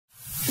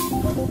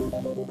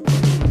Improved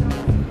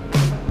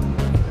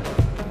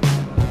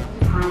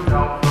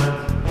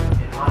output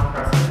in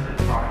unprecedented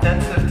product.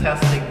 Extensive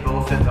testing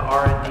both in the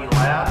R&D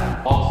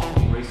lab. Also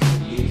erasing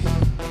these.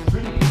 It's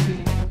really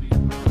easy.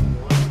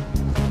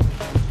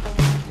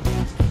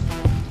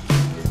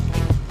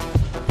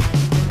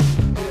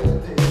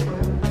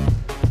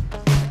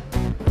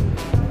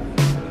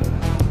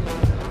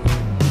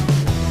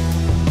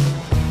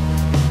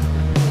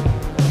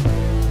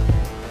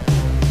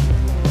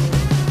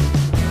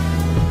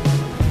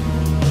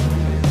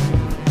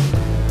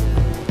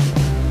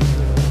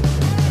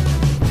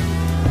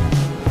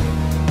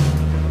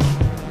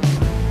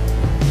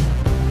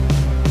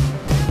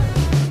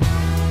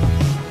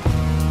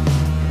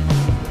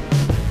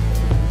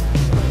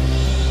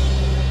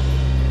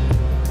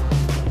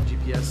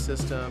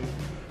 System,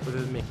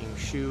 whether they're making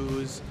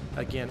shoes,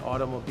 again,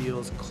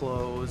 automobiles,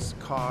 clothes,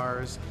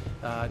 cars,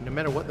 no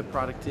matter what the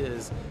product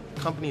is,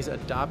 companies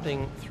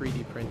adopting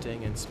 3D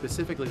printing and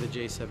specifically the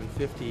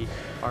J750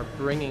 are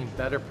bringing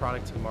better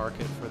product to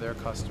market for their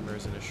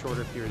customers in a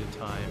shorter period of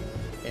time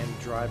and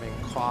driving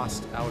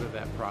cost out of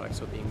that product,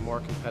 so being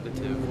more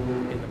competitive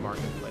in the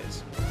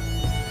marketplace.